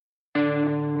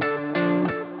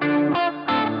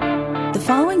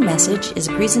following message is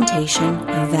a presentation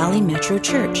of Valley Metro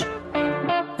Church,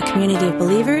 a community of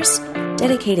believers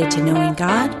dedicated to knowing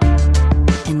God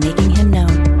and making Him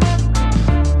known.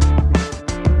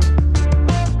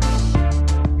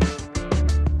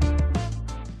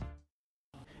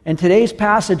 In today's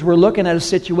passage, we're looking at a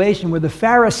situation where the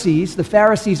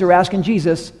Pharisees are asking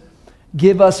Jesus,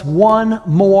 give us one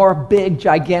more big,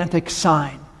 gigantic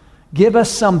sign. Give us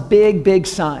some big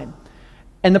sign.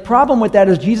 And the problem with that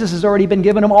is Jesus has already been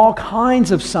giving them all kinds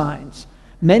of signs.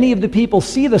 Many of the people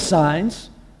see the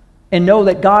signs and know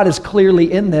that God is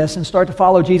clearly in this and start to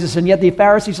follow Jesus. And yet the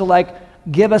Pharisees are like,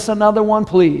 give us another one,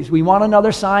 please. We want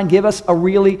another sign. Give us a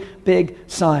really big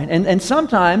sign. And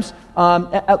sometimes,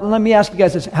 let me ask you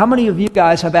guys this. How many of you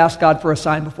guys have asked God for a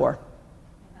sign before?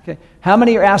 Okay. How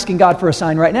many are asking God for a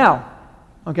sign right now?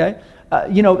 Okay.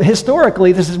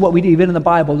 Historically, this is what we do. Even in the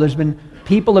Bible,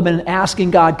 people have been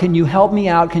asking God, can you help me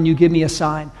out? Can you give me a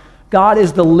sign? God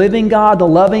is the living God, the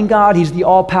loving God. He's the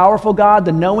all-powerful God,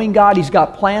 the knowing God. He's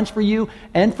got plans for you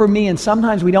and for me, and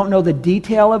sometimes we don't know the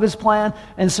detail of His plan,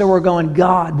 and so we're going,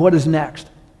 God, what is next?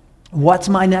 What's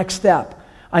my next step?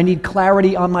 I need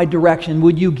clarity on my direction.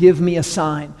 Would you give me a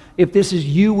sign? If this is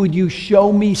you, would you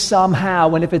show me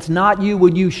somehow? And if it's not you,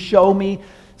 would you show me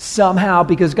somehow?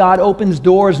 Because God opens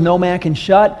doors no man can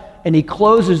shut, and He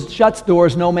shuts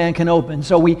doors no man can open.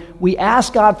 So we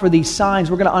ask God for these signs.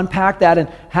 We're going to unpack that and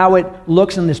how it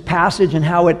looks in this passage and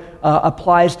how it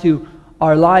applies to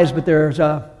our lives. But there's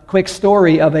a quick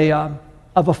story of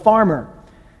a farmer.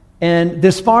 And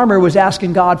this farmer was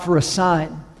asking God for a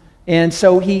sign. And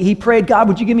so he prayed, God,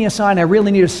 would you give me a sign? I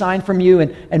really need a sign from you.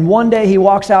 And one day he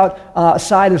walks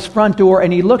outside his front door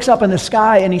and he looks up in the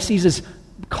sky and he sees this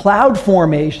cloud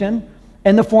formation.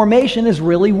 And the formation is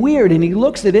really weird. And he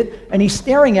looks at it and he's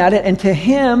staring at it. And to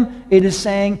him, it is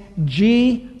saying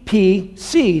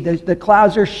GPC. The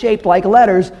clouds are shaped like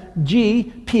letters,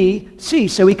 GPC.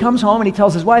 So he comes home and he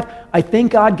tells his wife, I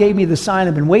think God gave me the sign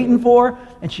I've been waiting for.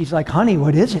 And she's like, honey,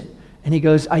 what is it? And he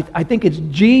goes, I think it's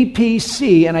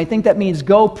GPC. And I think that means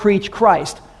go preach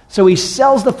Christ. So he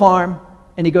sells the farm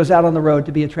and he goes out on the road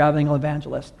to be a traveling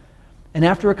evangelist. And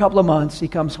after a couple of months, he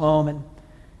comes home and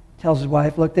tells his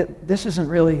wife, look, this isn't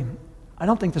really, I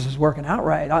don't think this is working out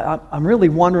right. I'm really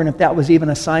wondering if that was even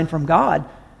a sign from God.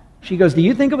 She goes, do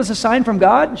you think it was a sign from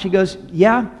God? And she goes,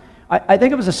 yeah, I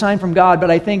think it was a sign from God,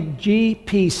 but I think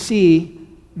GPC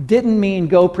didn't mean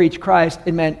go preach Christ.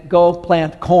 It meant go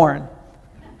plant corn.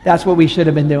 That's what we should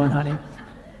have been doing, honey.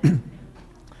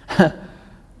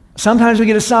 Sometimes we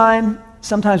get a sign.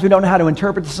 Sometimes we don't know how to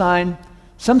interpret the sign.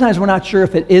 Sometimes we're not sure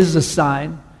if it is a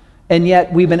sign. And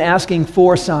yet we've been asking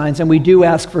for signs, and we do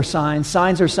ask for signs.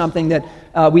 Signs are something that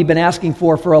we've been asking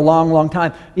for a long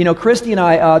time. You know, Christy and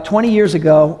I, 20 years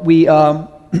ago, we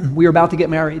were about to get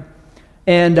married.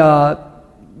 And our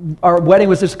wedding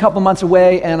was just a couple months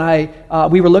away, and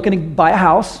we were looking to buy a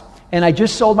house. And I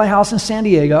just sold my house in San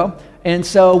Diego. And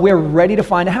so we're ready to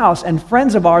find a house. And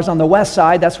friends of ours on the west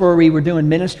side, that's where we were doing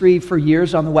ministry for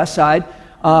years on the west side,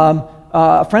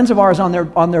 friends of ours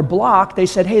on their block, they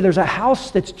said, hey, there's a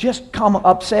house that's just come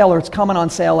up sale, or it's coming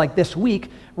on sale like this week,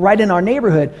 right in our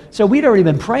neighborhood. So we'd already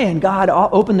been praying, God,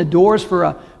 open the doors for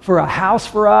a house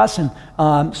for us. And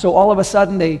so all of a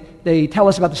sudden they tell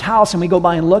us about this house, and we go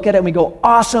by and look at it, and we go,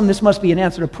 awesome, this must be an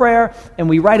answer to prayer. And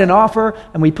we write an offer,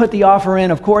 and we put the offer in.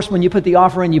 Of course, when you put the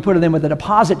offer in, you put it in with a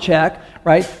deposit check,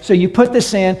 right? So you put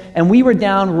this in, and we were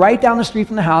right down the street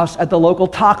from the house at the local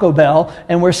Taco Bell,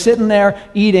 and we're sitting there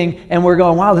eating, and we're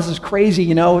going, wow, this is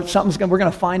crazy, we're going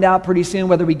to find out pretty soon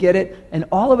whether we get it. And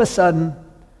all of a sudden,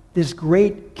 this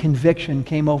great conviction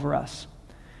came over us.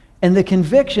 And the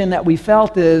conviction that we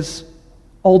felt is,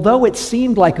 although it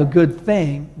seemed like a good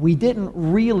thing, we didn't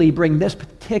really bring this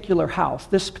particular house,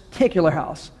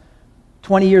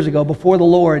 20 years ago before the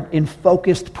Lord in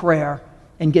focused prayer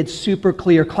and get super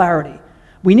clear clarity.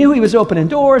 We knew He was opening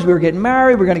doors, we were getting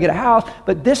married, we were going to get a house,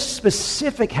 but this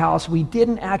specific house, we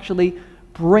didn't actually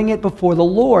bring it before the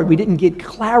Lord. We didn't get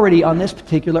clarity on this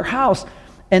particular house.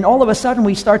 And all of a sudden,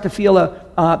 we start to feel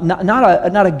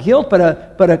not a guilt, but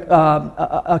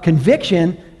a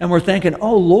conviction, and we're thinking,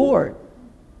 "Oh Lord,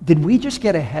 did we just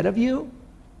get ahead of you?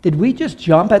 Did we just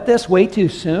jump at this way too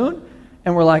soon?"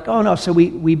 And we're like, "Oh no!" So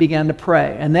we began to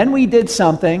pray, and then we did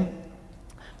something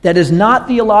that is not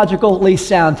theologically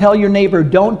sound. Tell your neighbor,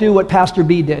 "Don't do what Pastor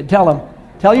B did." Tell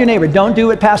your neighbor, "Don't do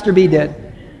what Pastor B did."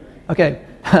 Okay,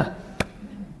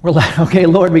 we're like, "Okay,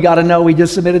 Lord, we got to know. We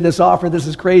just submitted this offer. This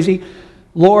is crazy."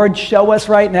 Lord, show us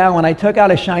right now. When I took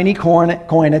out a shiny coin,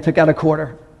 I took out a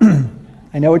quarter.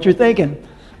 I know what you're thinking.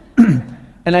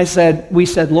 And we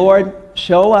said, Lord,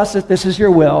 show us if this is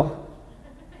your will.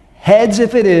 Heads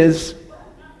if it is,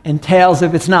 and tails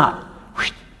if it's not.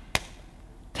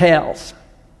 Tails.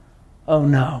 Oh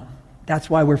no. That's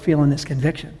why we're feeling this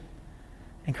conviction.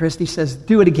 And Christy says,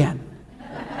 do it again.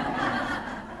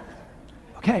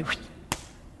 Okay,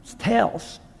 it's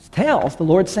tails. It's tails. The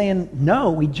Lord's saying,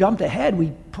 no, we jumped ahead.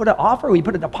 We put an offer, we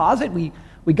put a deposit, we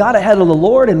got ahead of the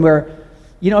Lord, and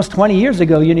it's 20 years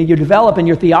ago, you develop in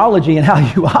your theology and how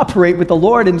you operate with the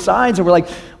Lord and signs, and we're like,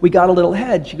 we got a little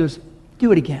ahead. She goes,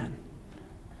 do it again.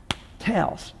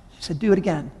 Tails. She said, do it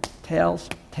again. Tails,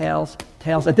 tails,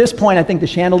 tails. At this point, I think the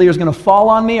chandelier is going to fall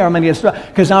on me, or I'm going to get struck,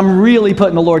 because I'm really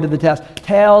putting the Lord to the test.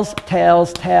 Tails,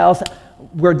 tails, tails.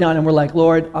 We're done, and we're like,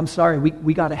 Lord, I'm sorry,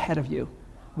 we got ahead of you.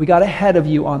 We got ahead of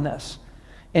you on this.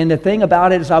 And the thing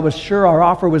about it is I was sure our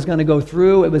offer was going to go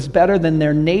through. It was better than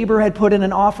their neighbor had put in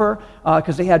an offer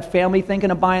because they had family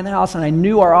thinking of buying the house, and I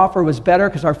knew our offer was better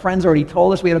because our friends already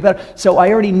told us we had a better. So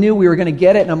I already knew we were going to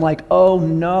get it, and I'm like, oh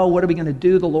no, what are we going to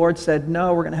do? The Lord said,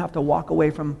 no, we're going to have to walk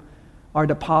away from our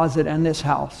deposit and this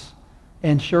house.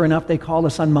 And sure enough, they called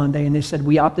us on Monday, and they said,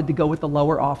 we opted to go with the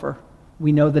lower offer.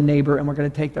 We know the neighbor, and we're going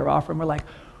to take their offer. And we're like,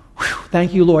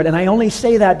 thank you, Lord. And I only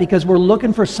say that because we're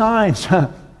looking for signs.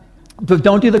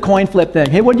 Don't do the coin flip thing.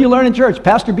 Hey, what did you learn in church?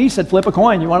 Pastor B said flip a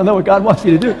coin. You want to know what God wants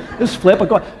you to do? Just flip a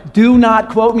coin. Do not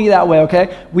quote me that way,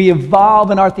 okay? We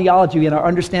evolve in our theology and our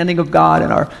understanding of God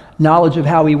and our knowledge of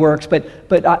how He works. But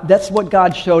that's what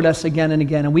God showed us again and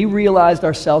again. And we realized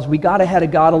ourselves, we got ahead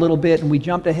of God a little bit, and we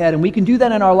jumped ahead. And we can do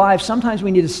that in our lives. Sometimes we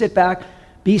need to sit back,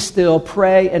 be still,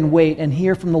 pray, and wait, and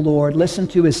hear from the Lord. Listen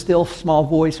to His still, small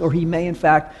voice, or He may, in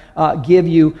fact, give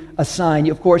you a sign.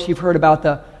 Of course, you've heard about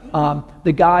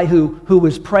the guy who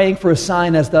was praying for a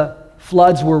sign as the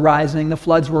floods were rising. The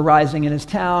floods were rising in his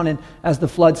town, and as the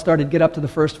floods started to get up to the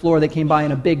first floor, they came by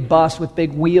in a big bus with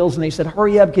big wheels, and they said,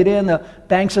 hurry up, get in. The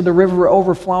banks of the river were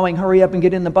overflowing. Hurry up and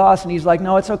get in the bus. And he's like,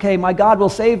 no, it's okay. My God will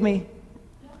save me.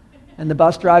 And the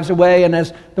bus drives away, and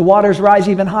as the waters rise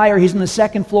even higher, he's in the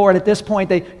second floor, and at this point,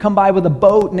 they come by with a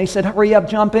boat, and they said, hurry up,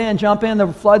 jump in,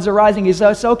 the floods are rising. He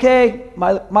says, it's okay,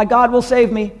 my God will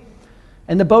save me.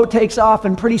 And the boat takes off,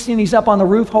 and pretty soon he's up on the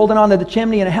roof holding onto the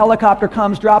chimney, and a helicopter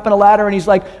comes, dropping a ladder, and he's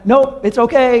like, nope, it's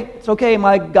okay,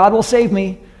 my God will save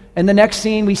me. And the next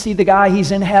scene, we see the guy,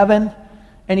 he's in heaven,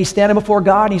 and he's standing before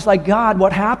God, and he's like, God,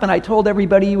 what happened? I told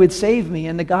everybody you would save me.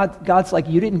 And God's like,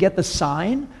 you didn't get the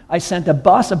sign? I sent a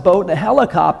bus, a boat, and a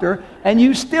helicopter, and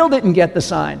you still didn't get the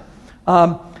sign.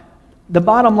 The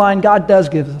bottom line, God does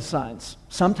give us signs.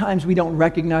 Sometimes we don't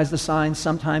recognize the signs,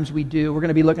 sometimes we do. We're going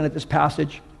to be looking at this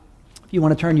passage. If you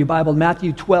want to turn your Bible,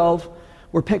 Matthew 12,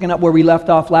 we're picking up where we left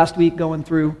off last week, going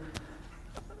through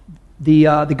the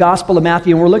Gospel of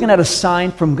Matthew, and we're looking at a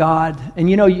sign from God. And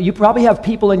you probably have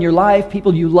people in your life,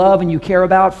 people you love and you care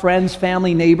about, friends,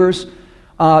 family, neighbors,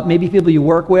 maybe people you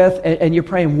work with, and you're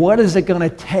praying, what is it going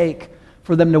to take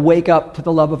for them to wake up to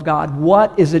the love of God?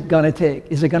 What is it going to take?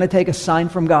 Is it going to take a sign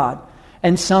from God?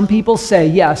 And some people say,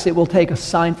 yes, it will take a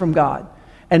sign from God.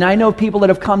 And I know people that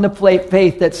have come to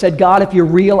faith that said, God, if you're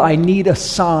real, I need a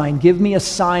sign. Give me a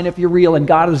sign if you're real. And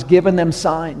God has given them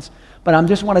signs. But I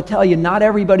just want to tell you, not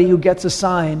everybody who gets a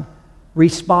sign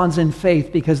responds in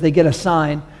faith because they get a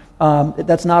sign.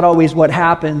 That's not always what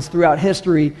happens. Throughout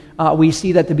history, we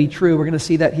see that to be true. We're going to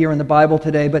see that here in the Bible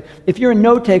today. But if you're a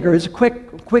note taker, it's a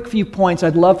quick few points.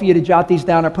 I'd love for you to jot these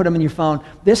down or put them in your phone.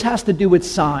 This has to do with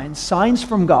signs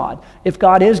from God. If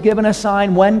God is given a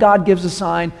sign, when God gives a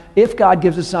sign, if God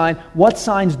gives a sign, what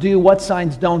signs do, what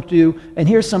signs don't do. And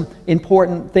here's some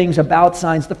important things about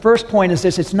signs. The first point is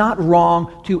this: it's not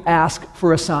wrong to ask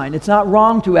for a sign. It's not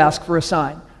wrong to ask for a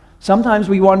sign. Sometimes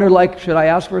we wonder, should I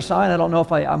ask for a sign? I don't know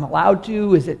if I'm allowed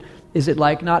to. Is it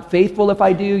not faithful if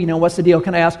I do? What's the deal?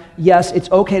 Can I ask? Yes,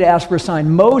 it's okay to ask for a sign.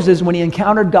 Moses, when he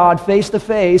encountered God face to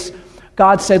face,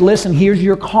 God said, listen, here's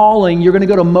your calling. You're going to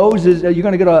go to Moses, you're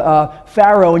going to go to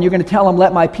Pharaoh, and you're going to tell him,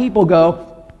 let my people go.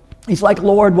 He's like,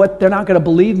 Lord, they're not going to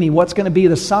believe me. What's going to be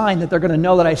the sign that they're going to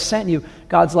know that I sent you?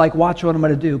 God's like, watch what I'm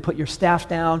going to do. Put your staff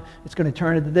down. It's going to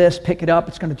turn into this. Pick it up.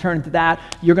 It's going to turn into that.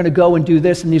 You're going to go and do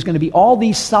this. And there's going to be all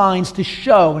these signs to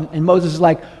show. And Moses is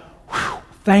like,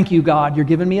 thank you, God. You're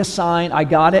giving me a sign. I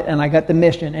got it, and I got the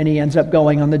mission. And he ends up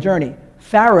going on the journey.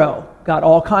 Pharaoh got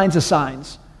all kinds of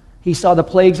signs. He saw the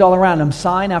plagues all around him,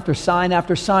 sign after sign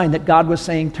after sign that God was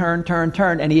saying, turn, turn,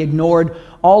 turn, and he ignored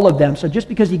all of them. So just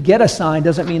because you get a sign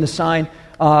doesn't mean the sign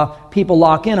people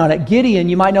lock in on it. Gideon,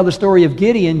 you might know the story of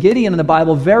Gideon. Gideon in the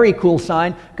Bible, very cool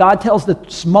sign. God tells the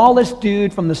smallest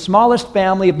dude from the smallest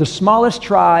family of the smallest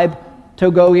tribe to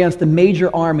go against the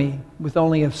major army with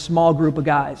only a small group of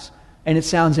guys. And it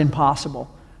sounds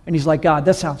impossible. And he's like, God,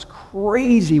 that sounds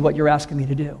crazy what you're asking me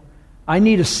to do. I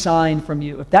need a sign from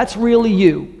you. If that's really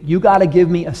you, you got to give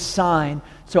me a sign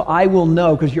so I will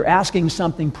know, because you're asking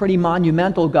something pretty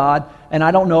monumental, God, and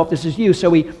I don't know if this is you.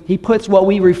 So he puts what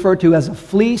we refer to as a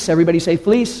fleece. Everybody say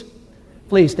fleece?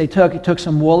 Fleece. He took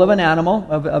some wool of an animal,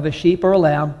 of a sheep or a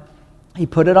lamb. He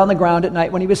put it on the ground at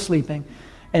night when he was sleeping.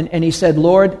 And he said,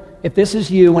 Lord, if this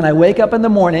is you, when I wake up in the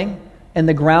morning and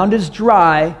the ground is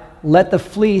dry, let the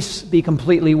fleece be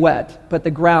completely wet, but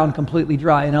the ground completely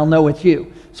dry, and I'll know it's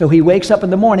you. So he wakes up in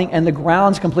the morning and the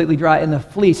ground's completely dry and the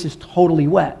fleece is totally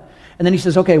wet. And then he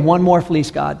says, okay, one more fleece,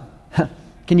 God.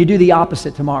 Can you do the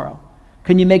opposite tomorrow?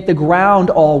 Can you make the ground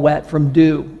all wet from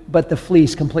dew, but the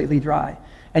fleece completely dry?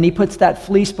 And he puts that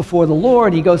fleece before the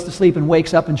Lord. He goes to sleep and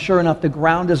wakes up, and sure enough, the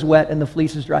ground is wet and the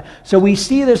fleece is dry. So we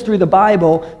see this through the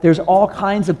Bible. There's all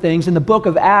kinds of things. In the book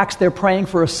of Acts, they're praying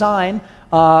for a sign.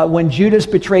 When Judas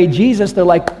betrayed Jesus, they're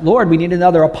like, Lord, we need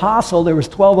another apostle. There was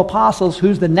 12 apostles.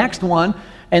 Who's the next one?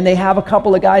 And they have a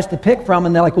couple of guys to pick from,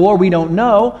 and they're like, Lord, we don't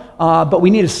know, but we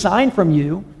need a sign from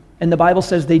you. And the Bible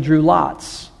says they drew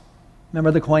lots.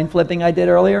 Remember the coin flipping I did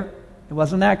earlier? It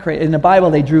wasn't that crazy. In the Bible,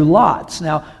 they drew lots.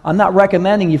 Now, I'm not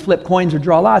recommending you flip coins or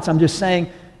draw lots. I'm just saying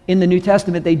in the New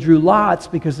Testament, they drew lots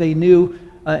because they knew,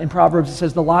 in Proverbs, it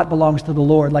says the lot belongs to the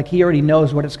Lord. Like he already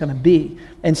knows what it's going to be.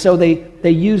 And so they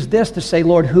used this to say,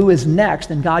 Lord, who is next?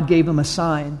 And God gave them a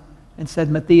sign and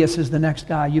said, Matthias is the next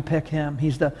guy. You pick him.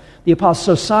 He's the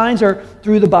apostle. So signs are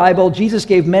through the Bible. Jesus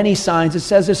gave many signs. It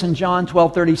says this in John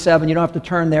 12:37. You don't have to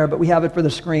turn there, but we have it for the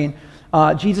screen.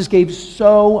 Jesus gave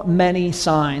so many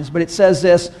signs, but it says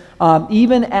this,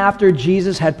 even after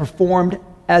Jesus had performed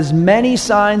as many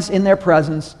signs in their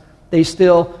presence, they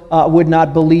still would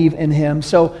not believe in him.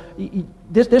 So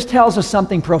this tells us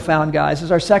something profound, guys. This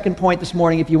is our second point this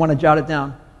morning, if you want to jot it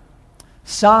down.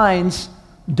 Signs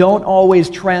don't always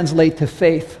translate to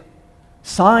faith.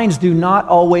 Signs do not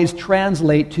always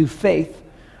translate to faith.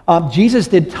 Jesus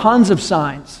did tons of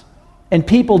signs, and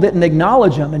people didn't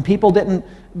acknowledge them, and people didn't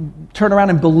turn around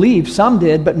and believe. Some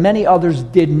did, but many others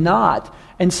did not.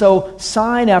 And so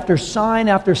sign after sign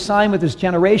after sign with this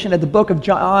generation. At the book of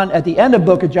John, at the end of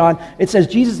book of John, it says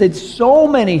Jesus did so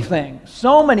many things,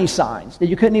 so many signs that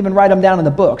you couldn't even write them down in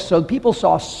the book. So people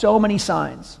saw so many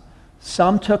signs.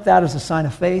 Some took that as a sign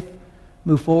of faith,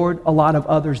 moved forward. A lot of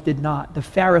others did not. The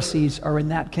Pharisees are in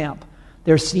that camp.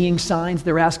 They're seeing signs,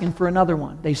 they're asking for another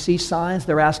one. They see signs,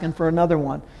 they're asking for another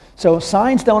one. So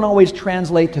signs don't always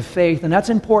translate to faith, and that's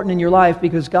important in your life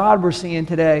because God, we're seeing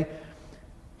today,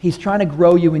 he's trying to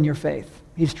grow you in your faith.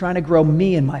 He's trying to grow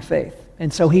me in my faith.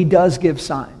 And so he does give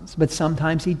signs, but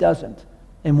sometimes he doesn't.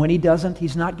 And when he doesn't,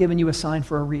 he's not giving you a sign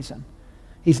for a reason.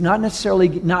 He's not necessarily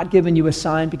not giving you a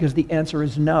sign because the answer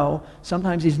is no.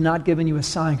 Sometimes he's not giving you a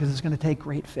sign because it's going to take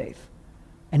great faith.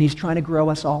 And he's trying to grow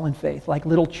us all in faith. Like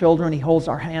little children, he holds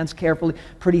our hands carefully.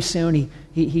 Pretty soon,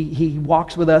 he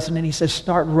walks with us, and then he says,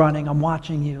 start running. I'm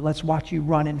watching you. Let's watch you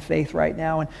run in faith right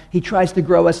now. And he tries to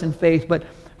grow us in faith. But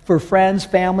for friends,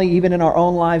 family, even in our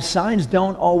own lives, signs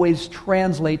don't always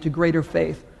translate to greater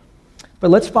faith. But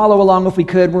let's follow along if we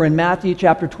could. We're in Matthew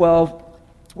chapter 12.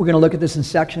 We're going to look at this in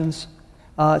sections.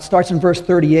 It starts in verse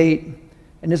 38,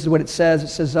 and this is what it says. It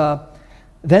says,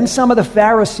 then some of the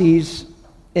Pharisees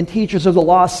and teachers of the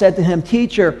law said to him,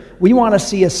 Teacher, we want to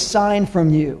see a sign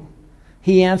from you.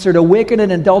 He answered, a wicked and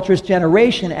adulterous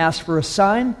generation asks for a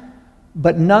sign,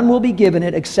 but none will be given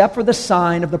it except for the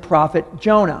sign of the prophet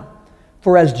Jonah.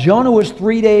 For as Jonah was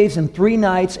 3 days and 3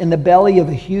 nights in the belly of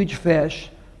a huge fish,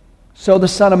 so the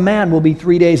Son of Man will be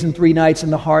 3 days and 3 nights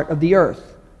in the heart of the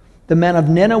earth. The men of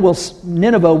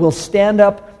Nineveh will stand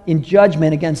up in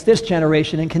judgment against this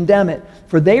generation and condemn it,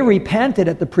 for they repented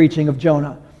at the preaching of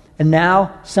Jonah. And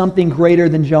now something greater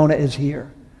than Jonah is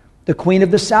here. The queen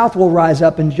of the south will rise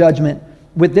up in judgment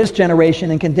with this generation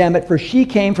and condemn it, for she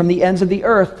came from the ends of the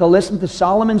earth to listen to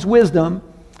Solomon's wisdom,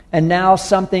 and now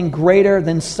something greater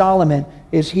than Solomon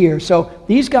is here. So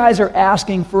these guys are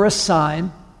asking for a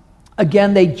sign.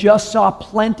 Again, they just saw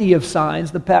plenty of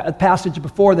signs. The passage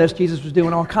before this, Jesus was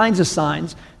doing all kinds of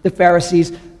signs. The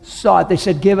Pharisees saw it. They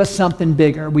said, give us something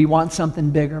bigger. We want something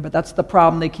bigger. But that's the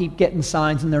problem. They keep getting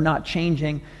signs, and they're not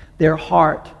changing their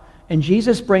heart. And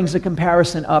Jesus brings a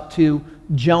comparison up to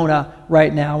Jonah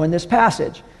right now in this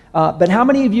passage. But how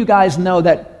many of you guys know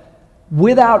that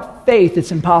without faith,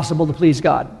 it's impossible to please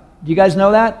God? Do you guys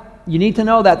know that? You need to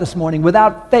know that this morning.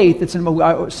 Without faith,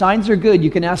 signs are good.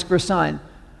 You can ask for a sign.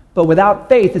 But without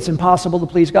faith, it's impossible to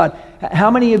please God.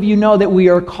 How many of you know that we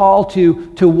are called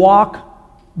to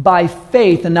walk by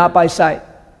faith and not by sight?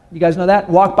 You guys know that?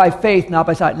 Walk by faith, not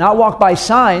by sight. Not walk by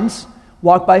signs.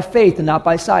 Walk by faith and not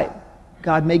by sight.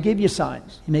 God may give you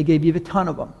signs. He may give you a ton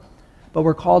of them. But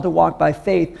we're called to walk by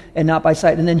faith and not by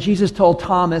sight. And then Jesus told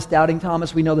Thomas, doubting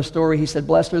Thomas, we know the story. He said,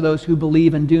 blessed are those who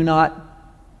believe and do not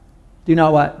Do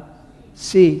not what?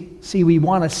 See. See, we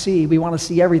want to see. We want to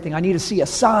see everything. I need to see a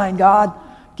sign, God.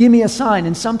 Give me a sign.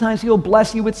 And sometimes He'll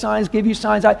bless you with signs, give you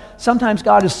signs. Sometimes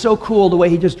God is so cool the way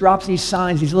He just drops these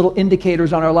signs, these little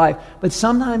indicators on our life. But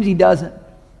sometimes He doesn't.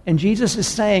 And Jesus is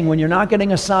saying, when you're not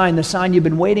getting a sign, the sign you've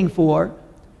been waiting for,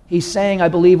 He's saying, I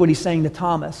believe what He's saying to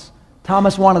Thomas.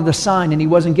 Thomas wanted the sign and he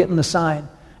wasn't getting the sign.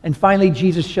 And finally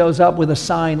Jesus shows up with a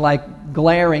sign, like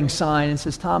glaring sign, and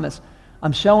says, Thomas,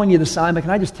 I'm showing you the sign, but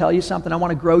can I just tell you something? I want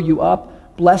to grow you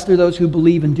up. Blessed are those who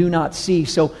believe and do not see.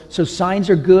 So signs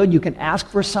are good. You can ask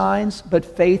for signs, but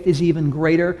faith is even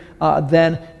greater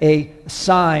than a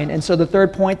sign. And so the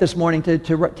third point this morning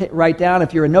to write down,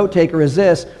 if you're a note taker, is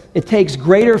this. It takes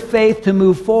greater faith to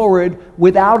move forward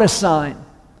without a sign.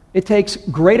 It takes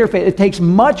greater faith. It takes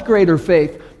much greater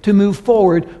faith to move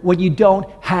forward when you don't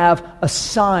have a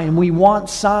sign. We want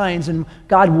signs, and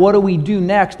God, what do we do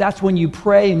next? That's when you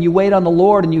pray and you wait on the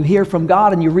Lord and you hear from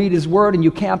God and you read His Word and you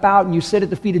camp out and you sit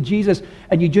at the feet of Jesus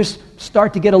and you just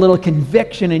start to get a little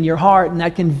conviction in your heart, and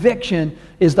that conviction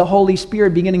is the Holy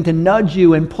Spirit beginning to nudge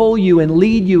you and pull you and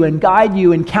lead you and guide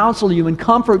you and counsel you and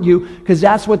comfort you, because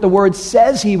that's what the Word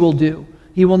says He will do.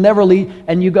 He will never lead.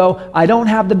 And you go, I don't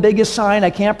have the biggest sign.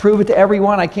 I can't prove it to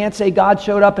everyone. I can't say God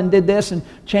showed up and did this and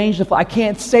changed the I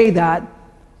can't say that.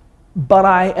 But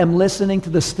I am listening to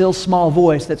the still small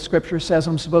voice that Scripture says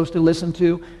I'm supposed to listen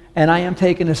to. And I am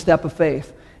taking a step of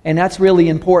faith. And that's really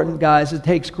important, guys. It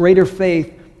takes greater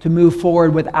faith to move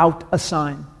forward without a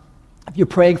sign. If you're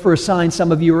praying for a sign,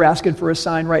 some of you are asking for a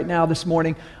sign right now this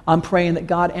morning. I'm praying that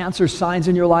God answers signs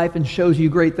in your life and shows you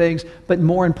great things. But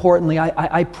more importantly,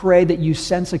 I pray that you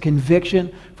sense a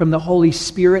conviction from the Holy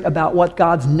Spirit about what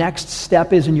God's next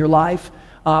step is in your life.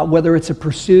 Whether it's a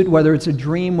pursuit, whether it's a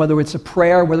dream, whether it's a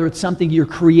prayer, whether it's something you're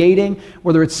creating,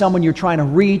 whether it's someone you're trying to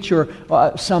reach, or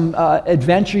some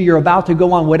adventure you're about to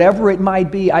go on, whatever it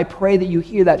might be, I pray that you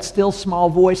hear that still small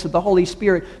voice of the Holy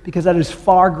Spirit, because that is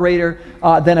far greater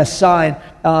than a sign.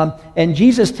 And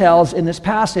Jesus tells in this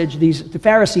passage, the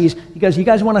Pharisees, he goes, you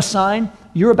guys want a sign?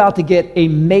 You're about to get a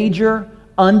major,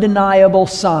 undeniable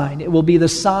sign. It will be the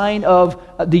sign of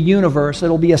the universe.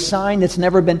 It'll be a sign that's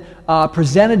never been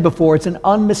presented before. It's an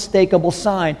unmistakable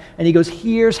sign. And he goes,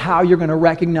 here's how you're going to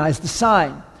recognize the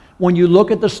sign. When you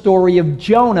look at the story of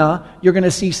Jonah, you're going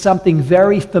to see something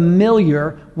very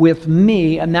familiar with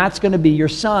me, and that's going to be your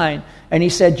sign. And he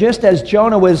said, just as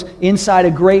Jonah was inside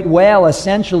a great whale,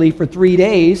 essentially, for 3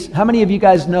 days, how many of you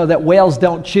guys know that whales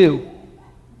don't chew?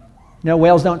 No,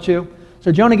 whales don't chew?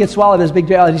 So Jonah gets swallowed in this big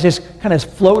whale, and he's just kind of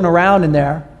floating around in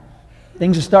there.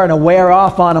 Things are starting to wear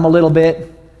off on him a little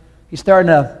bit. He's starting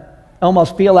to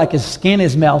almost feel like his skin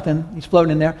is melting. He's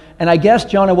floating in there. And I guess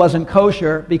Jonah wasn't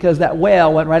kosher, because that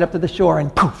whale went right up to the shore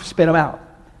and poof, spit him out.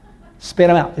 Spit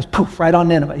him out. Just poof, right on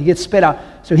Nineveh. He gets spit out.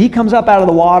 So he comes up out of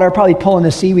the water, probably pulling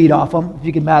the seaweed off him. If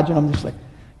you can imagine him just like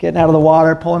getting out of the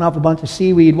water, pulling off a bunch of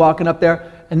seaweed, walking up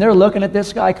there. And they're looking at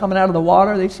this guy coming out of the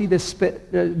water. They see this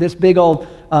big old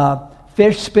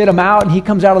fish spit him out, and he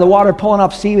comes out of the water pulling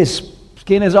up seaweed. His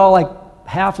skin is all like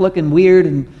half looking weird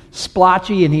and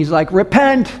splotchy, and he's like,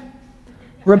 repent.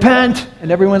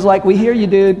 And everyone's like, we hear you,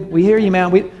 dude. We hear you,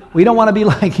 man. We don't want to be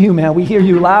like you, man. We hear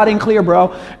you loud and clear,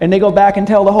 bro. And they go back and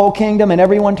tell the whole kingdom, and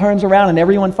everyone turns around and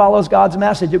everyone follows God's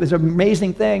message. It was an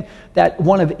amazing thing that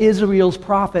one of Israel's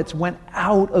prophets went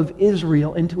out of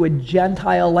Israel into a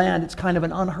Gentile land. It's kind of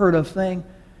an unheard of thing.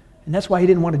 And that's why he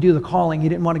didn't want to do the calling. He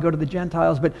didn't want to go to the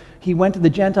Gentiles, but he went to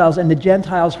the Gentiles, and the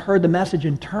Gentiles heard the message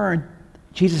and turned.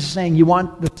 Jesus is saying, you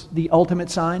want the ultimate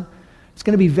sign? It's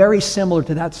going to be very similar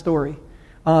to that story.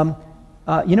 You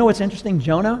know what's interesting?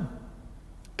 Jonah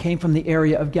came from the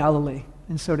area of Galilee,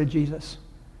 and so did Jesus.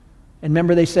 And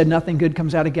remember, they said nothing good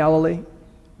comes out of Galilee,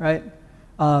 right?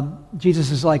 Jesus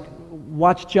is like,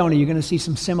 watch Jonah. You're going to see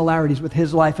some similarities with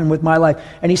his life and with my life.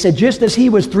 And he said, just as he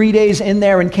was 3 days in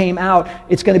there and came out,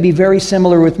 it's going to be very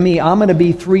similar with me. I'm going to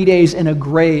be 3 days in a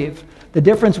grave. The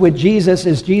difference with Jesus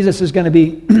is going to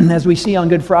be, as we see on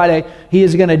Good Friday, he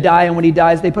is going to die, and when he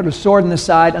dies, they put a sword in the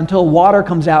side until water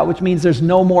comes out, which means there's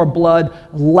no more blood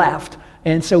left.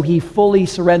 And so he fully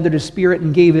surrendered his spirit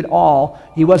and gave it all.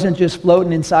 He wasn't just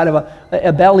floating inside of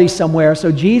a belly somewhere.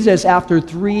 So Jesus, after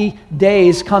 3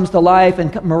 days, comes to life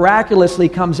and miraculously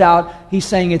comes out. He's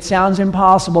saying it sounds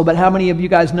impossible, but how many of you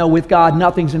guys know with God,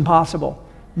 nothing's impossible?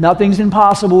 Nothing's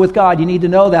impossible with God. You need to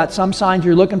know that. Some signs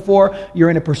you're looking for,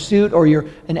 you're in a pursuit, or you're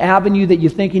an avenue that you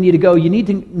think you need to go. You need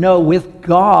to know with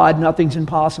God, nothing's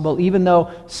impossible, even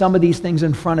though some of these things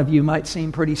in front of you might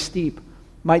seem pretty steep,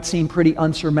 might seem pretty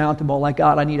unsurmountable, like,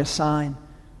 God, I need a sign.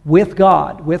 With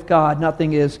God,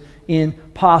 nothing is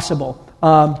impossible.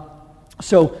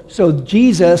 So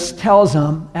Jesus tells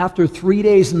them, after 3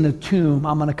 days in the tomb,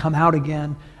 I'm going to come out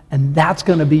again, and that's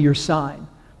going to be your sign.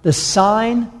 The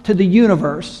sign to the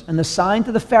universe, and the sign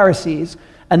to the Pharisees,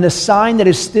 and the sign that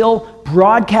is still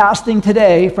broadcasting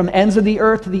today from ends of the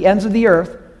earth to the ends of the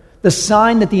earth, the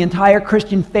sign that the entire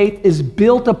Christian faith is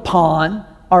built upon.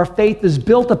 Our faith is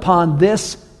built upon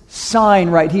this sign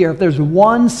right here. If there's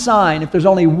one sign, if there's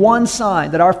only one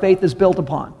sign that our faith is built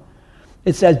upon,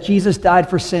 it says Jesus died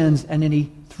for sins, and then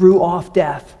he threw off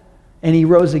death, and he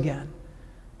rose again.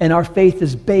 And our faith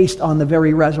is based on the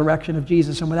very resurrection of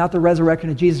Jesus. And without the resurrection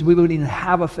of Jesus, we wouldn't even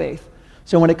have a faith.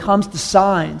 So when it comes to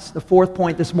signs, the fourth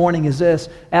point this morning is this.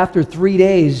 After 3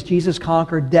 days, Jesus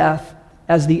conquered death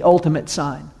as the ultimate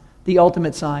sign. The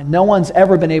ultimate sign. No one's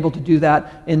ever been able to do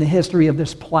that in the history of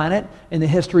this planet, in the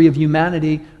history of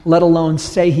humanity, let alone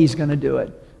say he's going to do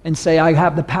it. And say, I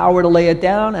have the power to lay it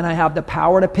down, and I have the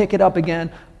power to pick it up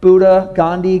again. Buddha,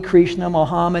 Gandhi, Krishna,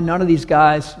 Muhammad, none of these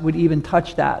guys would even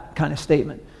touch that kind of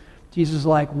statement. Jesus is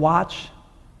like, watch,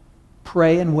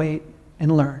 pray, and wait,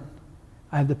 and learn.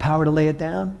 I have the power to lay it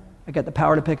down. I got the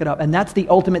power to pick it up. And that's the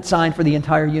ultimate sign for the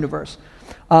entire universe.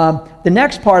 The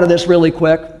next part of this really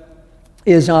quick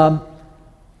is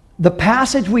the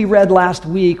passage we read last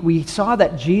week. We saw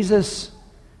that Jesus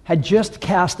had just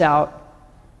cast out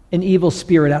an evil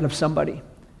spirit out of somebody.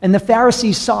 And the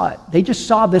Pharisees saw it. They just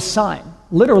saw this sign,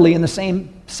 literally in the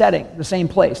same setting, the same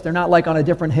place. They're not like on a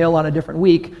different hill on a different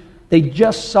week. They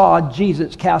just saw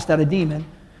Jesus cast out a demon,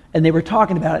 and they were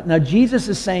talking about it. Now, Jesus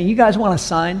is saying, you guys want a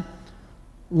sign?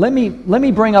 Let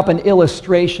me bring up an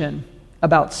illustration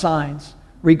about signs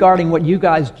regarding what you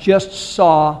guys just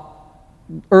saw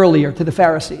earlier to the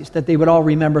Pharisees, that they would all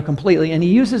remember completely. And he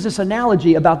uses this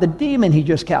analogy about the demon he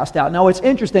just cast out. Now, it's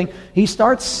interesting. He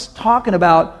starts talking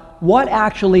about what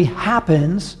actually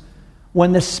happens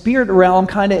when the spirit realm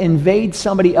kind of invades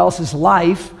somebody else's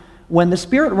life, when the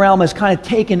spirit realm is kind of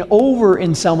taken over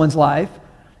in someone's life,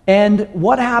 and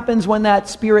what happens when that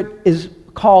spirit is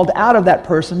called out of that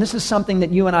person. This is something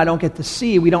that you and I don't get to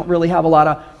see. We don't really have a lot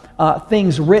of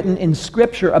things written in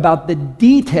Scripture about the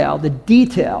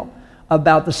detail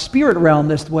about the spirit realm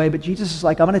this way, but Jesus is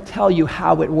like, I'm going to tell you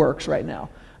how it works right now.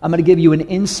 I'm going to give you an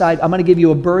insight. I'm going to give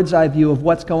you a bird's eye view of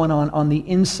what's going on the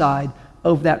inside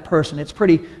of that person. It's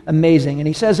pretty amazing. And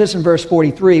he says this in verse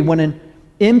 43, when an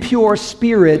impure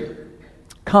spirit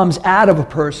comes out of a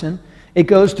person, it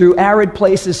goes through arid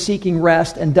places seeking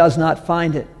rest and does not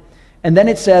find it. And then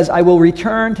it says, I will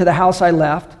return to the house I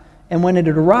left, and when it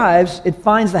arrives, it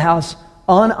finds the house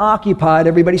unoccupied.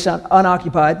 Everybody sound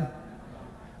unoccupied.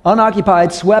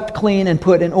 Unoccupied, swept clean, and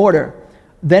put in order.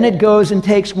 Then it goes and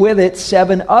takes with it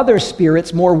 7 other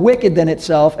spirits more wicked than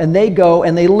itself, and they go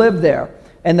and they live there.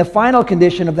 And the final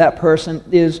condition of that person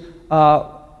is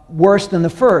worse than the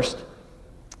first.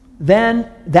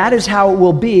 Then that is how it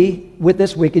will be with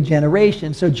this wicked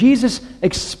generation. So Jesus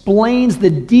explains the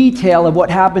detail of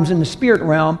what happens in the spirit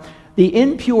realm. The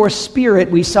impure spirit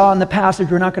we saw in the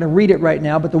passage, we're not going to read it right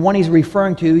now, but the one he's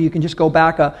referring to, you can just go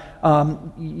back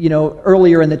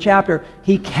earlier in the chapter,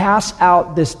 he casts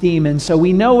out this demon. So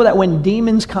we know that when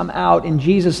demons come out in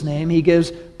Jesus' name, he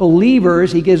gives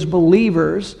believers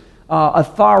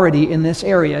authority in this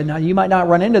area. Now, you might not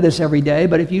run into this every day,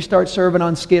 but if you start serving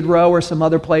on Skid Row or some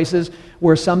other places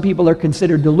where some people are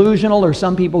considered delusional, or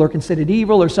some people are considered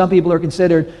evil, or some people are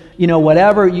considered,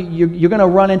 whatever, you're going to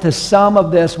run into some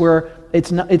of this where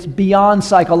it's beyond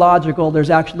psychological. There's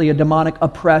actually a demonic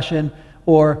oppression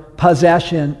or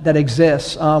possession that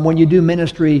exists. When you do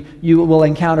ministry, you will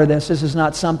encounter this. This is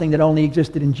not something that only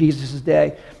existed in Jesus'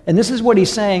 day. And this is what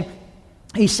he's saying.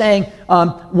 He's saying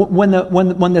when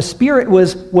the spirit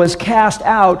was cast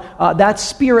out, that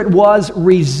spirit was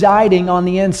residing on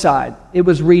the inside. It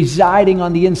was residing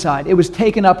on the inside. It was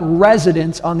taking up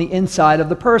residence on the inside of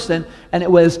the person, and it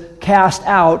was cast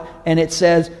out. And it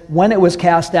says when it was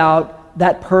cast out,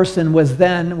 that person was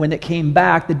then, when it came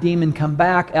back, the demon come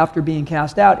back after being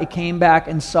cast out, it came back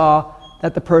and saw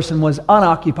that the person was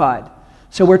unoccupied.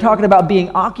 So we're talking about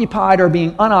being occupied or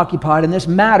being unoccupied, and this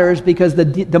matters because the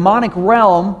demonic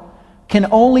realm can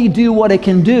only do what it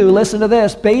can do, listen to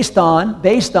this, based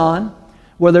on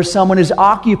whether someone is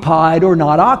occupied or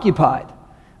not occupied.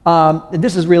 And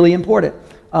this is really important.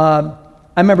 I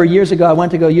remember years ago I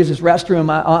went to go use this restroom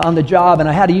on the job, and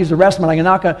I had to use the restroom, and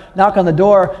I knock on the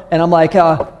door, and I'm like,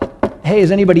 hey,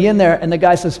 is anybody in there? And the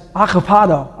guy says,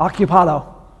 ocupado.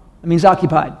 It means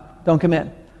occupied. Don't come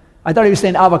in. I thought he was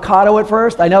saying avocado at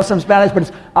first. I know some Spanish, but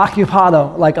it's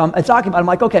ocupado. Like, it's occupied. I'm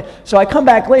like, okay. So I come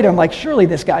back later. I'm like, surely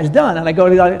this guy's done. And I go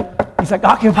to the, he's like,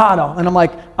 ocupado. And I'm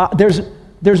like,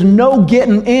 there's no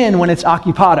getting in when it's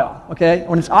occupado, okay?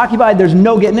 When it's occupied, there's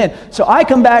no getting in. So I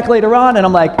come back later on and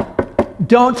I'm like,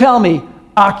 don't tell me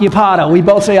occupado. We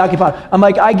both say occupado. I'm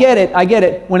like, I get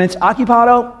it. When it's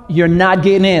occupado, you're not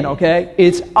getting in, okay?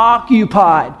 It's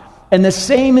occupied. And the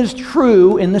same is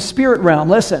true in the spirit realm.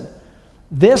 Listen,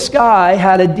 this guy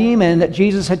had a demon that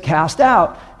Jesus had cast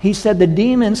out. He said the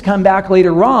demons come back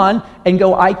later on and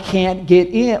go, I can't get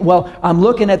in. Well, I'm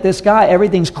looking at this guy.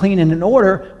 Everything's clean and in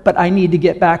order, but I need to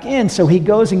get back in. So he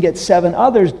goes and gets 7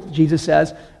 others, Jesus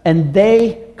says, and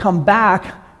they come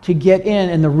back to get in.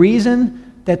 And the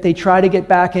reason that they try to get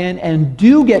back in and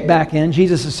do get back in,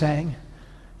 Jesus is saying,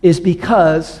 is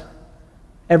because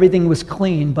everything was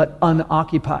clean but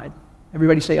unoccupied.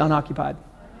 Everybody say unoccupied.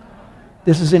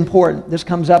 This is important. This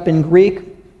comes up in Greek.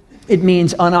 It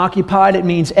means unoccupied, it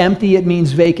means empty, it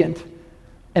means vacant.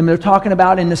 And they're talking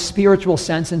about in the spiritual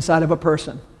sense inside of a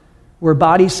person. We're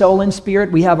body, soul, and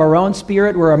spirit. We have our own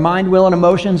spirit. We're our mind, will, and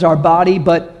emotions, our body.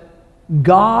 But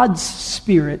God's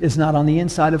spirit is not on the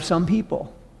inside of some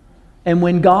people. And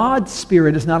when God's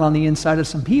spirit is not on the inside of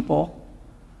some people,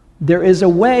 there is a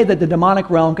way that the demonic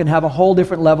realm can have a whole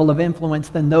different level of influence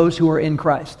than those who are in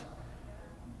Christ.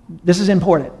 This is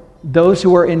important. Those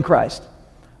who are in Christ.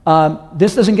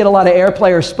 This doesn't get a lot of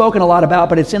airplay or spoken a lot about,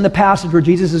 but it's in the passage where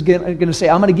Jesus is going to say,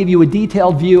 I'm going to give you a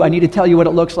detailed view. I need to tell you what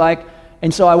it looks like.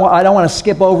 And so I don't want to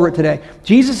skip over it today.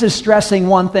 Jesus is stressing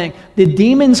one thing. The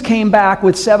demons came back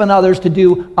with 7 others to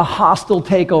do a hostile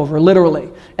takeover, literally.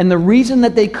 And the reason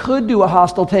that they could do a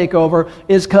hostile takeover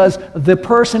is because the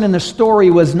person in the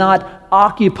story was not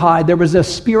occupied. There was a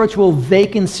spiritual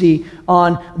vacancy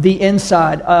on the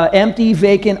inside. Empty,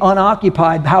 vacant,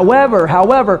 unoccupied.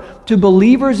 However, to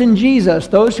believers in Jesus,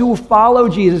 those who follow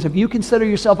Jesus, if you consider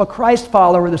yourself a Christ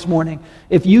follower this morning,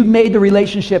 if you've made the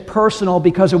relationship personal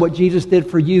because of what Jesus did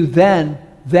for you,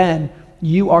 then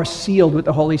you are sealed with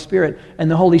the Holy Spirit. And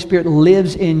the Holy Spirit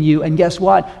lives in you. And guess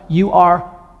what? You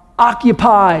are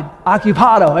occupied.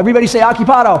 Occupado. Everybody say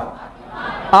occupado.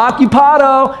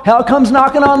 Occupado. Hell comes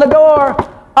knocking on the door.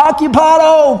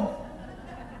 Occupado.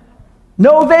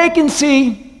 No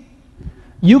vacancy.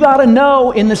 You got to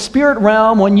know in the spirit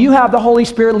realm, when you have the Holy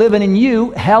Spirit living in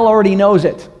you, hell already knows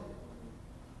it.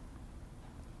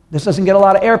 This doesn't get a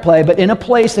lot of airplay, but in a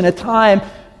place, in a time,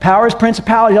 powers,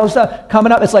 principalities, all this stuff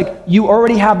coming up, it's like you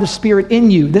already have the Spirit in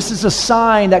you. This is a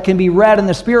sign that can be read in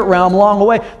the spirit realm along the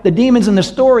way. The demons in the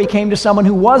story came to someone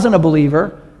who wasn't a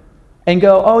believer and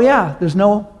go, oh yeah,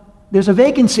 there's a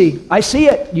vacancy. I see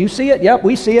it. You see it? Yep,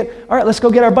 we see it. All right, let's go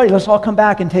get our buddy. Let's all come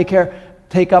back and take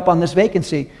up on this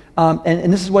vacancy.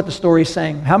 And this is what the story is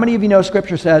saying. How many of you know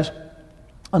Scripture says,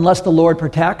 unless the Lord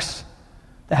protects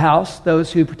the house,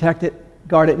 those who protect it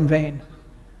guard it in vain.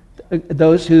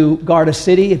 Those who guard a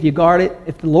city, if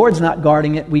the Lord's not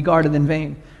guarding it, we guard it in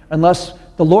vain. Unless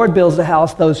the Lord builds the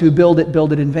house, those who build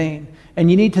it in vain. And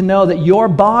you need to know that your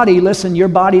body, listen, your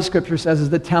body, Scripture says, is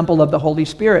the temple of the Holy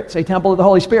Spirit. Say temple of the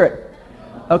Holy Spirit.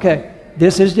 Okay,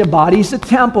 this is your body's a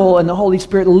temple, and the Holy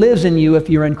Spirit lives in you if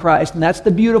you're in Christ. And that's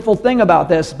the beautiful thing about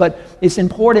this, but it's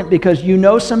important because you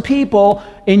know some people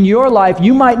in your life,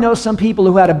 you might know some people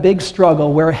who had a big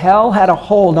struggle where hell had a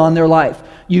hold on their life.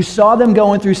 You saw them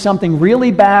going through something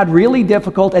really bad, really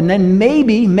difficult, and then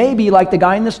maybe like the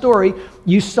guy in the story,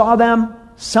 you saw them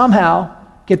somehow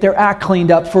get their act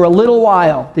cleaned up for a little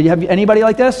while. Did you have anybody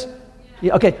like this?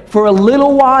 Yeah, okay, for a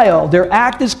little while, their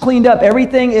act is cleaned up.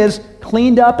 Everything is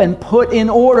cleaned up and put in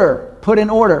order.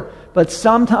 But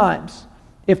sometimes,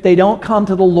 if they don't come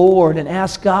to the Lord and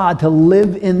ask God to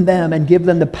live in them and give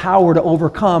them the power to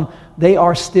overcome, they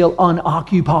are still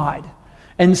unoccupied.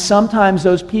 And sometimes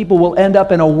those people will end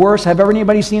up in a worse. Have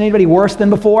anybody seen anybody worse than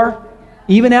before?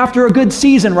 Even after a good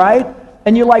season, right?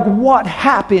 And you're like, what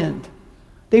happened?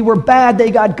 They were bad,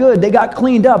 they got good, they got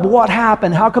cleaned up. What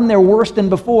happened? How come they're worse than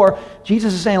before?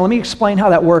 Jesus is saying, let me explain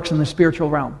how that works in the spiritual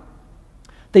realm.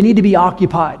 They need to be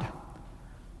occupied.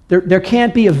 There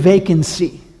can't be a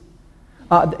vacancy.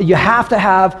 You have to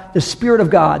have the Spirit of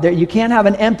God. You can't have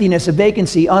an emptiness, a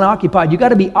vacancy, unoccupied. You got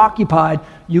to be occupied.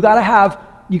 You got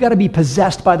to be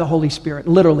possessed by the Holy Spirit.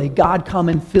 Literally, God, come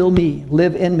and fill me,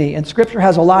 live in me. And Scripture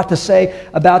has a lot to say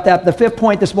about that. The 5th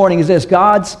point this morning is this: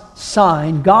 God's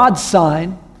sign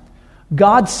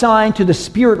to the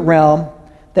spirit realm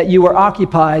that you are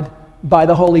occupied by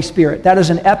the Holy Spirit. That is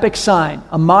an epic sign,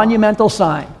 a monumental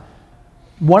sign.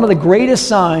 One of the greatest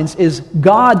signs is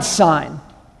God's sign.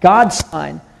 God's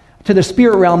sign. to the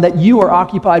spirit realm, that you are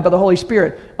occupied by the Holy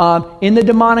Spirit. In the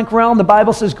demonic realm, the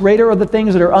Bible says greater are the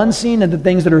things that are unseen than the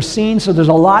things that are seen. So there's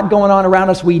a lot going on around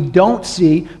us we don't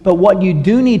see. But what you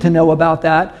do need to know about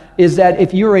that is that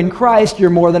if you're in Christ,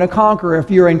 you're more than a conqueror. If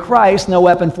you're in Christ, no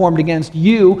weapon formed against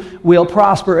you will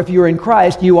prosper. If you're in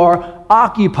Christ, you are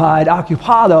occupied,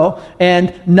 occupado,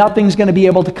 and nothing's going to be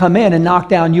able to come in and knock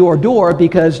down your door,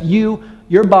 because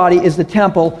your body is the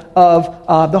temple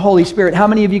of the Holy Spirit. How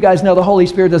many of you guys know the Holy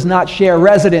Spirit does not share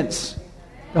residence?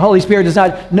 The Holy Spirit does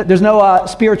not, there's no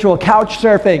spiritual couch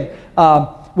surfing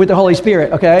with the Holy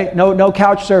Spirit, okay? No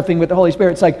couch surfing with the Holy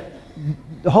Spirit. It's like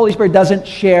the Holy Spirit doesn't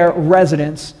share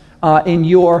residence in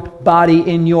your body,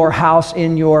 in your house,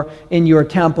 in your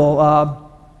temple.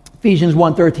 Ephesians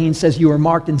 1:13 says you are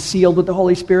marked and sealed with the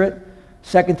Holy Spirit.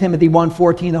 2 Timothy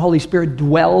 1:14, the Holy Spirit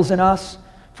dwells in us.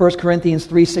 1 Corinthians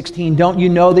 3:16, don't you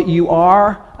know that you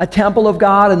are a temple of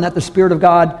God and that the Spirit of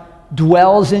God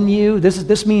dwells in you?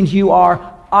 This means you are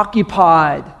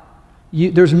occupied.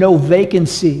 There's no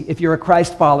vacancy if you're a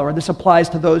Christ follower. This applies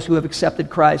to those who have accepted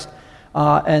Christ.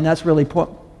 And that's really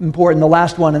important. The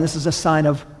last one, and this is a sign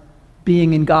of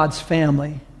being in God's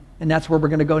family. And that's where we're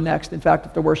going to go next. In fact,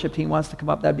 if the worship team wants to come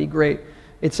up, that'd be great.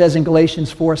 It says in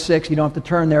Galatians 4:6, you don't have to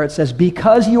turn there, it says,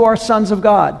 because you are sons of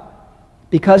God,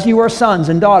 because you are sons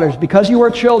and daughters, because you are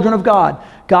children of God,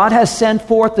 God has sent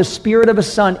forth the Spirit of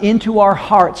His Son into our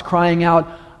hearts, crying out,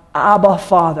 Abba,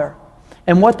 Father.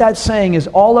 And what that's saying is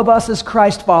all of us as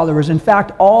Christ followers, in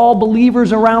fact, all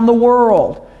believers around the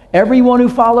world, everyone who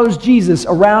follows Jesus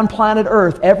around planet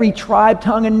Earth, every tribe,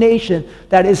 tongue, and nation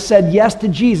that has said yes to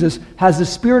Jesus has the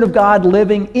Spirit of God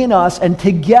living in us, and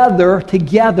together,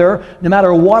 no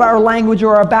matter what our language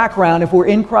or our background, if we're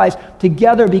in Christ,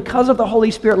 together, because of the Holy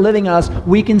Spirit living in us,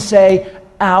 we can say,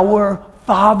 Our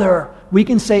Father. We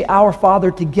can say Our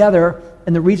Father together,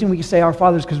 and the reason we can say Our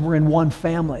Father is because we're in one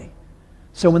family.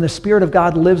 So when the Spirit of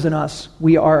God lives in us,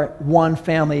 we are one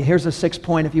family. Here's the sixth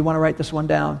point if you want to write this one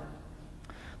down.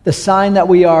 The sign that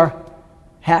we are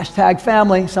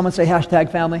 #family. Someone say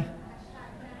 #family.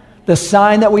 The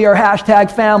sign that we are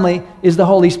 #family is the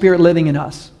Holy Spirit living in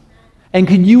us. And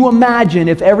can you imagine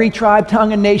if every tribe,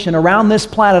 tongue, and nation around this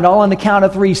planet, all on the count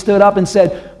of 3, stood up and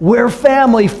said, we're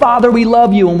family, Father, we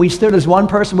love you, and we stood as one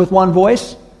person with one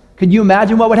voice? Could you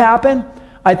imagine what would happen?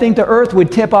 I think the earth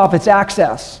would tip off its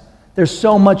axis. There's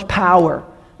so much power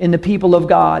in the people of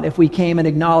God if we came and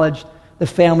acknowledged the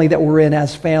family that we're in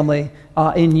as family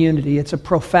in unity. It's a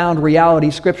profound reality,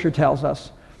 Scripture tells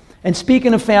us. And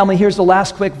speaking of family, here's the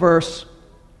last quick verse,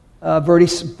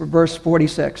 verse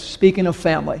 46. Speaking of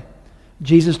family,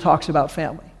 Jesus talks about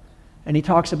family. And He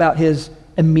talks about His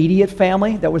immediate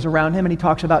family that was around Him, and He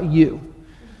talks about you.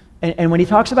 And when He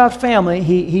talks about family,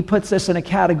 He puts this in a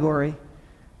category,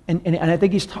 and I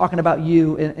think He's talking about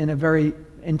you in a very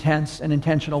intense and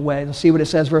intentional way. Let's see what it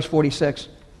says, verse 46.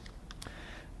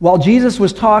 While Jesus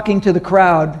was talking to the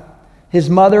crowd, His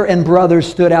mother and brothers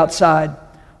stood outside.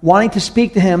 Wanting to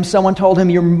speak to Him, someone told Him,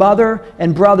 your mother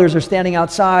and brothers are standing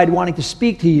outside wanting to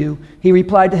speak to you. He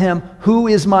replied to him, who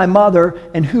is my mother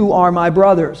and who are my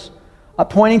brothers?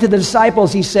 Pointing to the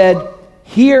disciples, He said,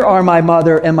 here are my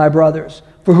mother and my brothers.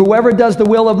 For whoever does the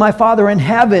will of my Father in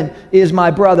heaven is my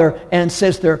brother and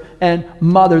sister and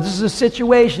mother. This is a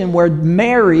situation where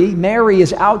Mary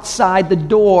is outside the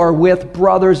door with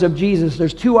brothers of Jesus.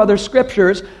 There's 2 other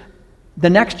scriptures. The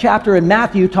next chapter in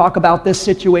Matthew talk about this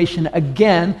situation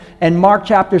again. And Mark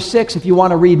chapter 6, if you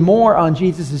want to read more on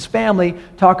Jesus' family,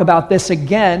 talk about this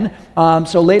again.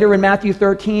 So later in Matthew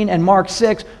 13 and Mark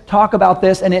 6, talk about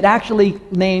this. And it actually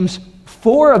names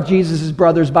 4 of Jesus'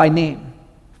 brothers by name.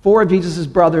 4 of Jesus'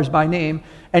 brothers by name,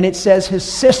 and it says His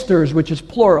sisters, which is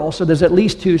plural, so there's at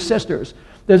least 2 sisters.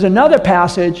 There's another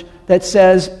passage that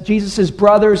says Jesus'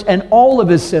 brothers and all of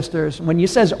His sisters. When you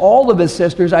says all of His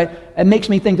sisters, it makes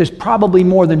me think there's probably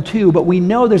more than 2, but we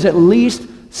know there's at least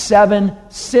 6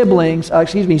 siblings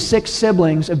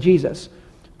of Jesus.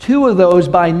 2 of those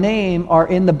by name are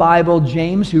in the Bible,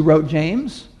 James, who wrote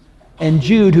James, and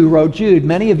Jude, who wrote Jude.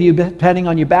 Many of you, depending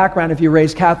on your background, if you're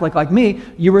raised Catholic like me,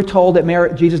 you were told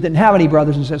that Jesus didn't have any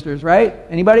brothers and sisters, right?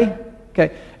 Anybody?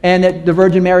 Okay. And that the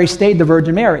Virgin Mary stayed the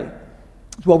Virgin Mary.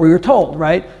 That's what we were told,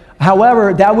 right?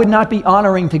 However, that would not be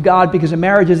honoring to God because a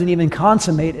marriage isn't even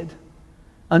consummated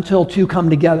until 2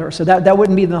 come together. So that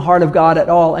wouldn't be in the heart of God at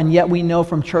all. And yet we know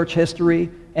from church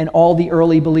history and all the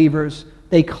early believers,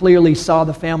 they clearly saw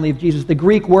the family of Jesus. The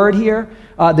Greek word here,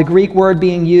 the Greek word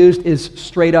being used is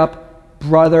straight up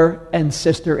brother and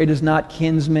sister. It is not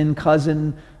kinsman,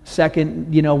 cousin,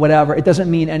 second, whatever. It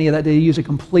doesn't mean any of that. They use a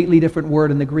completely different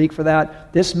word in the Greek for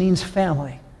that. This means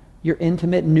family. Your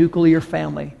intimate nuclear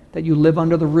family. that you live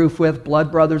under the roof with,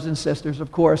 blood brothers and sisters.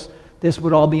 Of course, this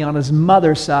would all be on his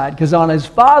mother's side, because on his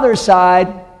father's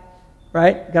side,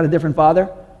 right, got a different father.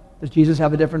 Does Jesus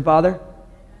have a different father?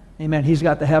 Amen. He's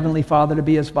got the heavenly Father to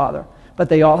be his father. But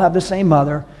they all have the same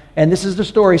mother. And this is the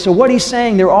story. So what he's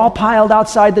saying, they're all piled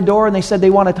outside the door, and they said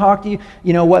they want to talk to you.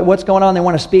 You know, what's going on? They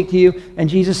want to speak to you. And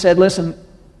Jesus said, listen,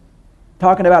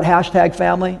 talking about hashtag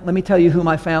family, let me tell you who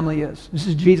my family is. This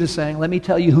is Jesus saying, let me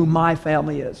tell you who my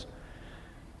family is.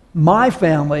 My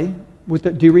family,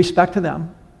 with due respect to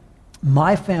them,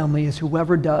 my family is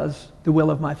whoever does the will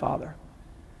of my Father.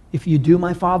 If you do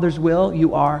my Father's will,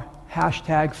 you are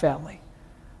hashtag family.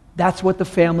 That's what the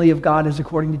family of God is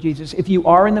according to Jesus. If you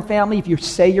are in the family, if you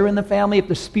say you're in the family, if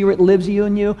the Spirit lives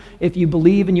in you, if you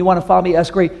believe and you want to follow me,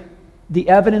 that's great. The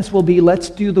evidence will be, let's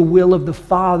do the will of the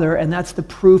Father, and that's the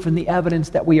proof and the evidence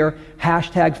that we are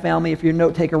hashtag family. If you're a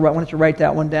note taker, why don't you write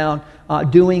that one down?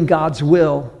 Doing God's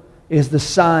will is the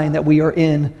sign that we are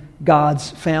in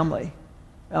God's family.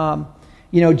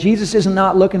 Jesus is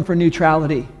not looking for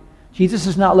neutrality. Jesus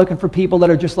is not looking for people that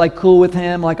are just like cool with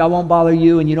him, like I won't bother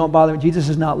you and you don't bother me. Jesus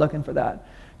is not looking for that.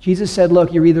 Jesus said,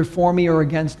 look, you're either for me or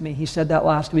against me. He said that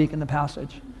last week in the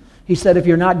passage. He said, if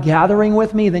you're not gathering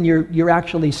with me, then you're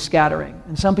actually scattering.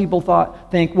 And some people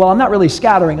think, well, I'm not really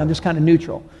scattering, I'm just kind of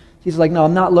neutral. He's like, no,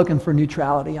 I'm not looking for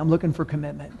neutrality. I'm looking for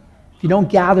commitment. If you don't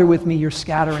gather with me, you're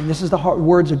scattering. This is the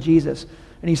words of Jesus.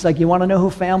 And he's like, you want to know who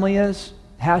family is?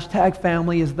 Hashtag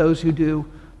family is those who do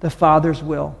the Father's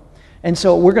will. And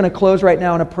so we're going to close right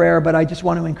now in a prayer, but I just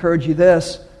want to encourage you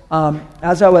this.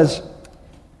 As I was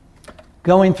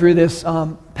going through this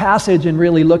passage and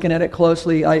really looking at it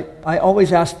closely, I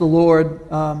always ask the Lord,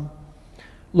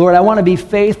 Lord, I want to be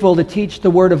faithful to teach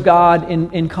the Word of God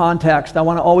in context. I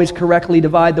want to always correctly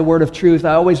divide the Word of truth.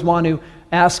 I always want to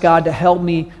ask God to help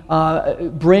me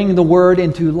bring the Word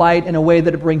into light in a way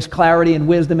that it brings clarity and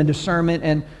wisdom and discernment,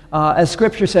 and as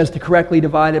Scripture says, to correctly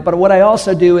divide it. But what I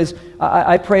also do is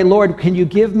I pray, Lord, can you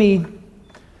give me,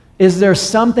 is there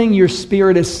something your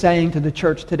Spirit is saying to the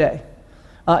church today?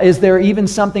 Is there even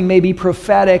something maybe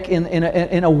prophetic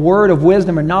in a word of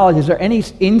wisdom or knowledge? Is there any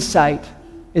insight?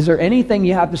 Is there anything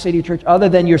you have to say to your church other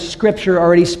than your Scripture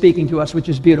already speaking to us, which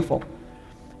is beautiful?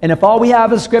 And if all we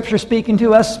have is Scripture speaking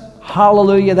to us,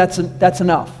 hallelujah, that's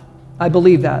enough. I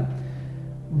believe that.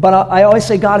 But I always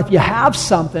say, God, if you have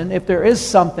something, if there is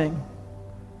something,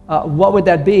 what would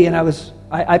that be? And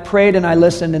I prayed and I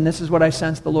listened, and this is what I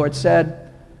sensed the Lord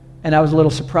said, and I was a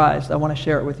little surprised. I want to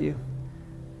share it with you.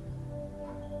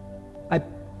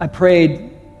 I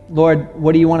prayed, Lord,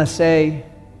 what do you want to say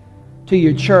to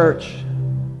your church?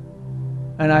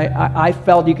 And I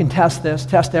felt, you can test this,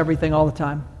 test everything all the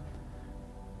time.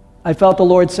 I felt the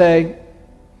Lord say,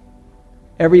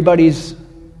 everybody's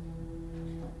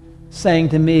saying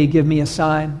to me, give me a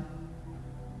sign.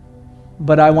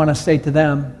 But I want to say to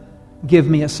them, give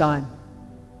me a sign.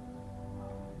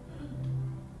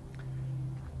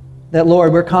 That,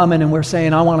 Lord, we're coming and we're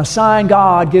saying, I want a sign,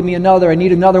 God, give me another. I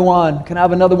need another one. Can I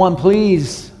have another one,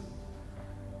 please?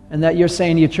 And that you're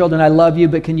saying to your children, I love you,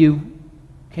 but can you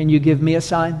give me a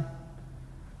sign? And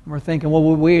we're thinking, well,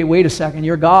 wait a second,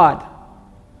 you're God.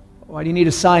 Why do you need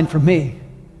a sign from me?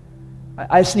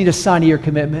 I just need a sign of your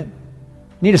commitment.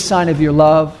 I need a sign of your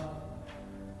love.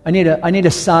 I need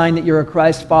a sign that you're a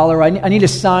Christ follower. I need a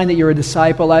sign that you're a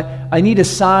disciple. I need a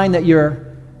sign that you're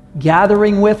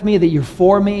gathering with me, that you're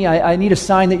for me. I need a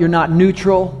sign that you're not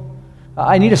neutral.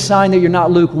 I need a sign that you're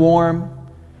not lukewarm.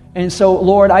 And so,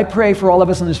 Lord, I pray for all of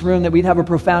us in this room that we'd have a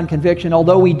profound conviction.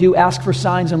 Although we do ask for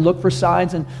signs and look for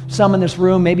signs, and some in this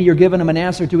room, maybe you're giving them an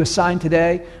answer to a sign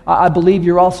today, I believe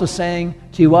you're also saying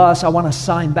to us, I want a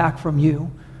sign back from you.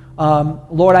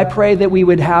 Lord, I pray that we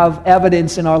would have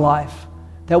evidence in our life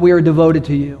that we are devoted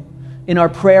to you. In our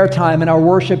prayer time, in our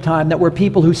worship time, that we're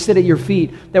people who sit at your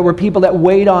feet, that we're people that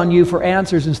wait on you for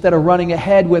answers instead of running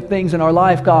ahead with things in our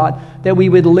life, God, that we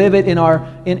would live it in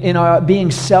our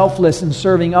being selfless and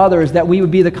serving others, that we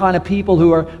would be the kind of people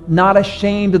who are not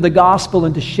ashamed of the gospel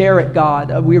and to share it,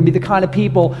 God. We would be the kind of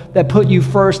people that put you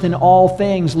first in all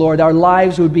things, Lord. Our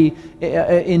lives would be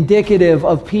indicative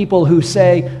of people who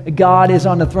say, God is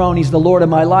on the throne, He's the Lord of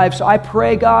my life. So I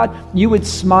pray, God, you would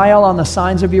smile on the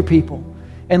signs of your people.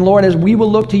 And Lord, as we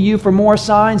will look to you for more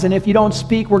signs, and if you don't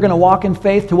speak, we're going to walk in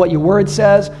faith to what your word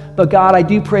says. But God, I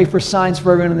do pray for signs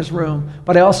for everyone in this room.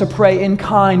 But I also pray in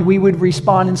kind we would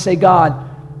respond and say, God,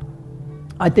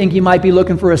 I think you might be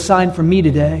looking for a sign from me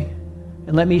today.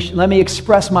 And let me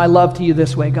express my love to you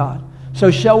this way, God. So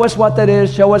show us what that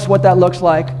is. Show us what that looks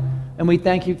like. And we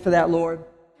thank you for that, Lord.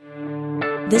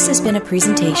 This has been a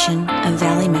presentation of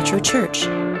Valley Metro Church.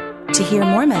 To hear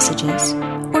more messages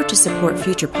or to support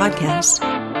future podcasts,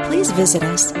 please visit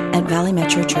us at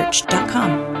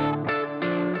valleymetrochurch.com.